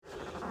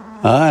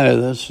Hi,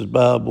 this is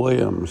Bob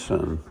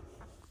Williamson.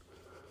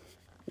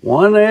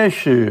 One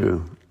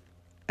issue,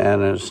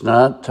 and it's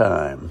not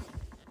time.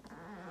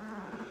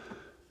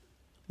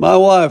 My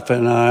wife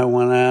and I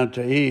went out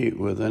to eat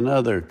with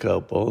another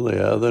couple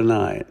the other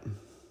night.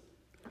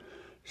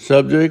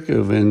 Subject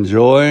of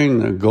enjoying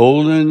the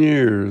golden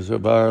years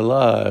of our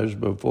lives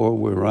before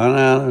we run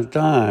out of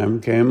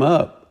time came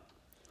up.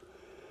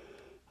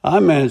 I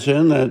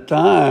mentioned that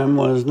time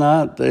was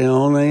not the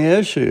only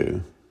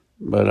issue,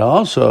 but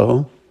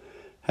also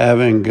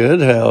having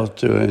good health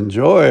to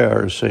enjoy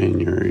our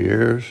senior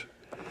years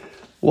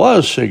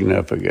was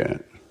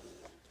significant.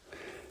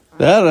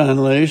 That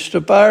unleashed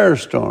a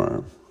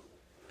firestorm.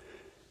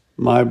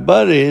 My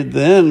buddy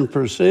then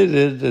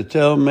proceeded to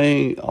tell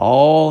me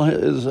all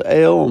his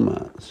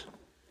ailments.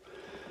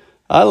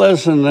 I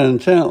listened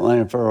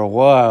intently for a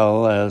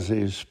while as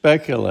he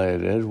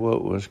speculated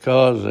what was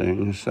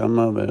causing some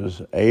of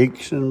his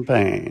aches and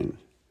pains.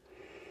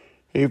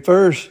 He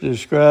first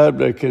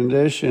described a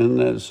condition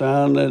that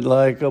sounded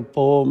like a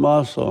pulled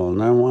muscle and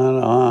then went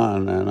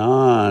on and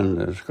on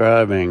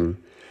describing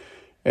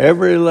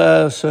every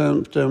last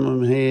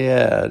symptom he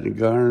had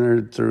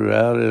garnered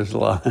throughout his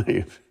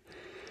life.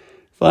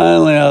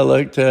 Finally, I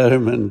looked at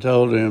him and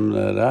told him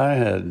that I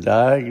had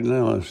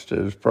diagnosed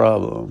his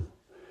problem.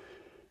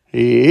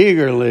 He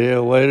eagerly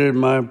awaited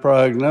my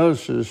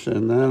prognosis,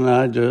 and then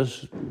I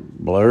just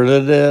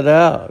blurted it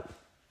out.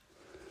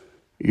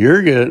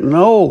 "You're getting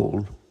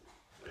old."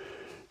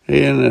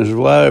 He and his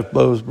wife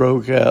both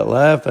broke out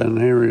laughing.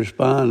 He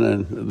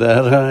responded,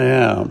 "That I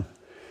am.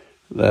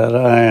 That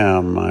I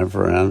am, my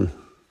friend."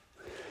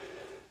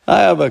 I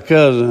have a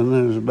cousin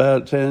who's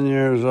about 10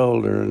 years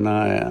older than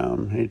I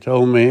am. He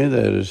told me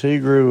that as he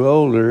grew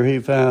older, he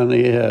found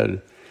he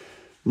had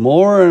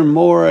more and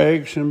more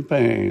aches and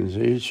pains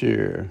each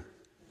year.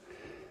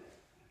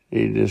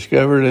 He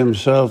discovered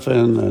himself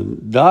in the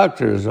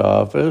doctor's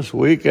office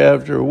week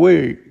after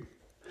week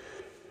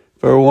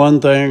for one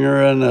thing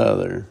or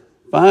another.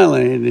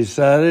 Finally, he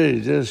decided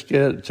he'd just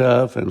get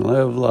tough and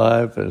live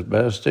life as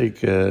best he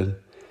could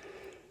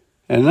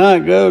and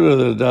not go to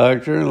the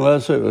doctor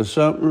unless it was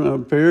something that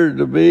appeared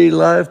to be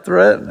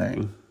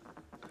life-threatening.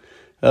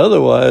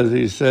 Otherwise,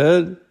 he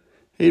said,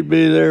 he'd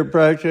be there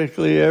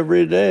practically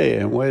every day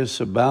and waste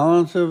the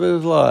balance of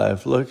his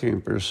life looking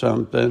for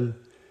something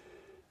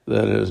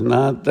that is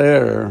not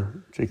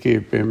there to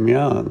keep him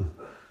young.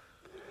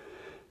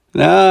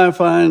 Now I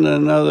find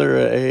another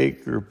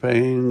ache or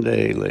pain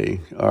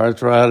daily.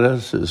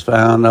 Arthritis has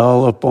found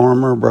all the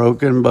former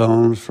broken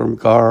bones from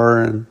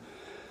car and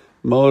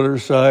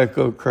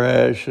motorcycle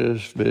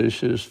crashes,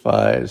 vicious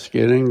fights,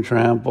 getting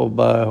trampled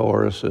by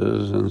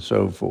horses, and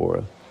so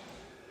forth.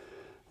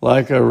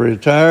 Like a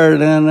retired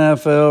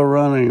NFL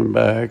running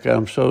back,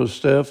 I'm so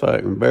stiff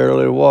I can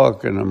barely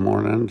walk in the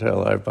morning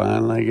until I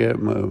finally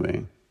get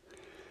moving.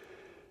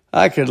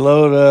 I could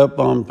load up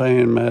on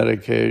pain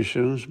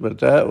medications, but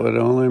that would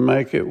only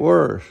make it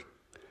worse.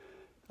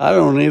 I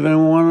don't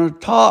even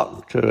want to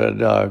talk to a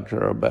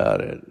doctor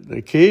about it.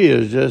 The key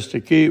is just to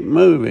keep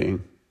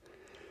moving.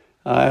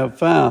 I have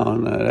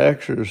found that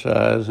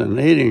exercise and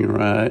eating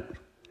right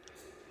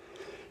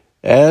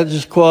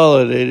adds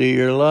quality to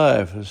your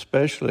life,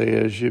 especially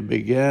as you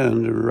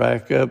begin to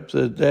rack up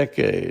the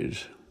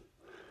decades.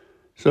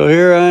 So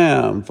here I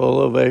am,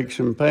 full of aches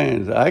and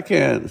pains. I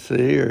can't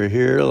see or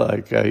hear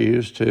like I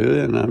used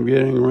to, and I'm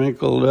getting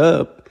wrinkled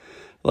up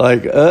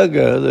like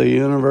Uga, the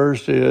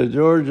University of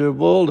Georgia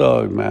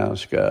Bulldog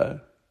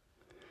mascot.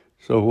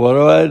 So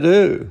what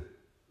do?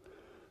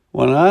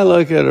 When I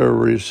look at a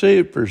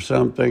receipt for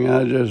something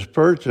I just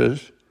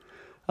purchased,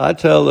 I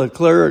tell the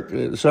clerk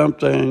that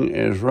something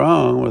is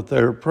wrong with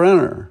their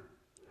printer.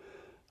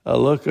 A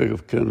look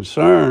of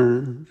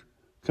concern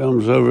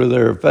comes over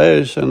their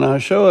face, and I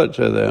show it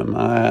to them.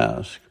 I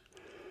ask,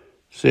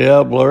 "See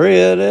how blurry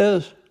it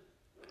is?"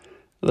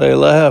 They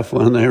laugh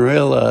when they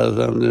realize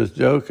I'm just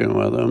joking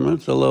with them.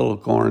 It's a little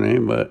corny,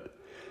 but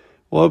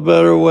what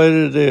better way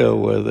to deal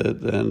with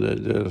it than to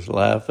just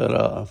laugh it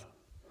off?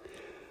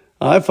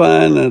 I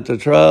find that the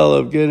trial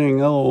of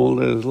getting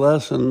old is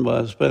lessened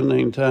by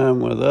spending time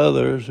with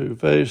others who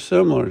face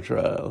similar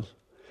trials.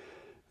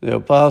 The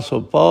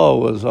Apostle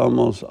Paul was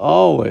almost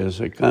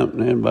always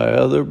accompanied by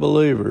other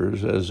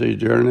believers as he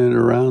journeyed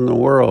around the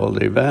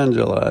world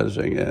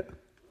evangelizing it.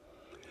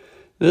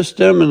 This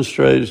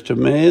demonstrates to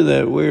me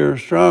that we are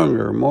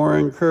stronger, more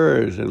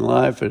encouraged, and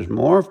life is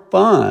more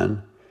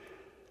fun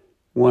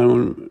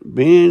when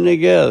being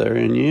together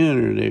in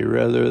unity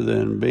rather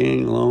than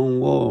being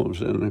lone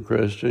wolves in the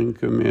Christian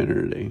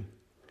community.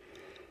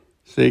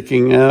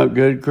 Seeking out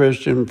good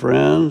Christian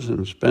friends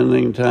and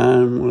spending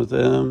time with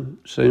them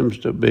seems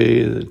to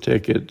be the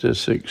ticket to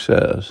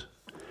success.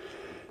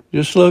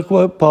 Just look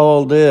what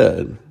Paul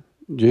did.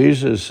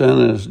 Jesus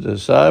sent his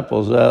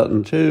disciples out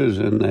in twos,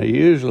 and they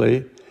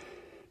usually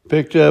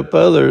picked up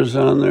others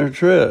on their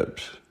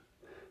trips.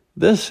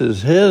 This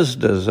is his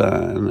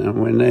design,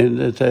 and we need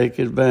to take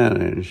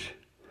advantage,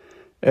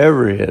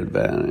 every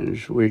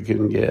advantage we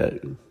can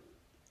get.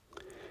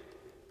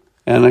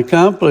 An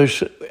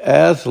accomplished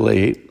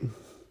athlete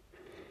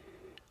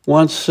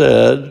once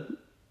said,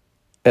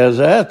 as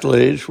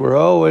athletes, we're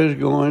always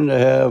going to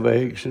have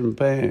aches and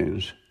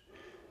pains.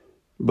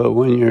 But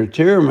when your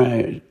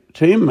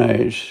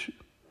teammates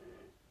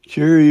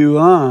cheer you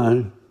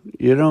on,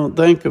 you don't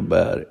think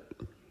about it.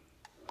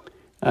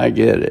 I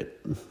get it.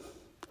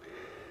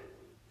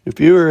 If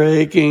you are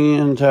aching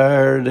and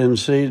tired and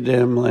see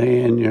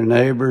dimly and your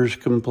neighbors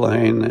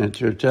complain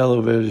that your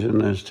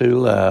television is too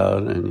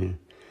loud and you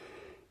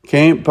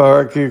can't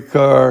park your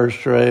car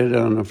straight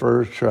on the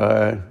first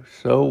try,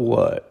 so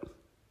what?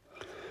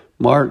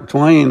 Mark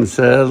Twain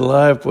said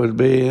life would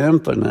be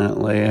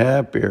infinitely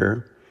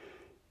happier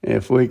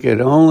if we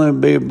could only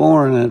be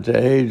born at the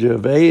age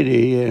of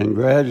 80 and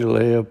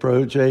gradually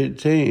approach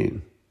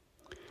 18.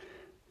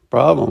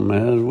 Problem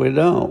is we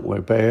don't.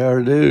 We pay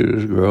our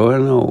dues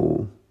growing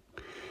old.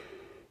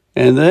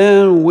 And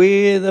then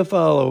we, the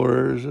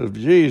followers of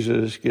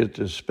Jesus, get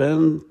to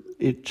spend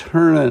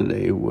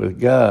eternity with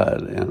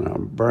God in a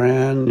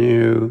brand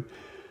new,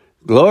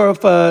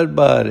 glorified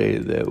body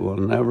that will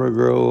never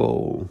grow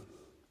old.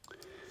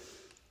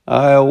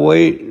 I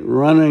await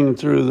running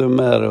through the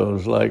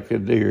meadows like a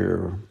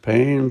deer,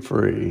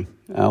 pain-free.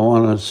 I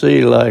want to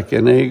see like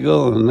an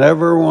eagle and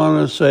never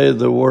want to say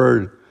the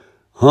word,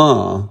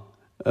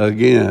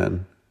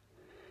 again.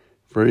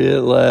 Free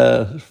at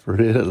last,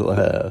 free at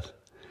last.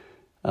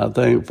 I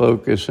think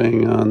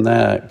focusing on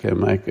that can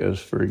make us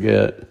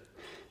forget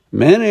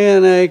many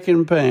an ache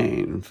and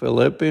pain,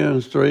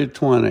 Philippians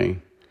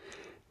 3:20.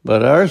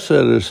 But our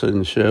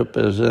citizenship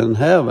is in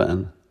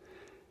heaven,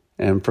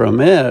 and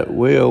from it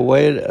we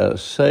await a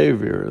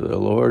Savior, the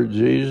Lord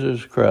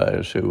Jesus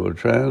Christ, who will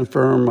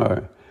transform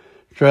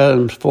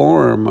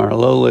our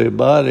lowly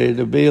body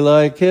to be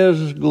like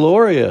His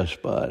glorious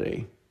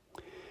body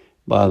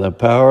by the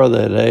power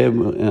that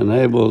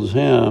enables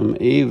Him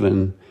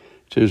even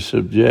to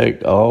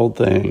subject all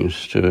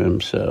things to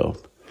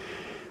Himself.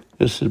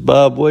 This is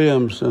Bob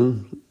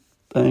Williamson.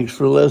 Thanks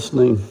for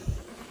listening.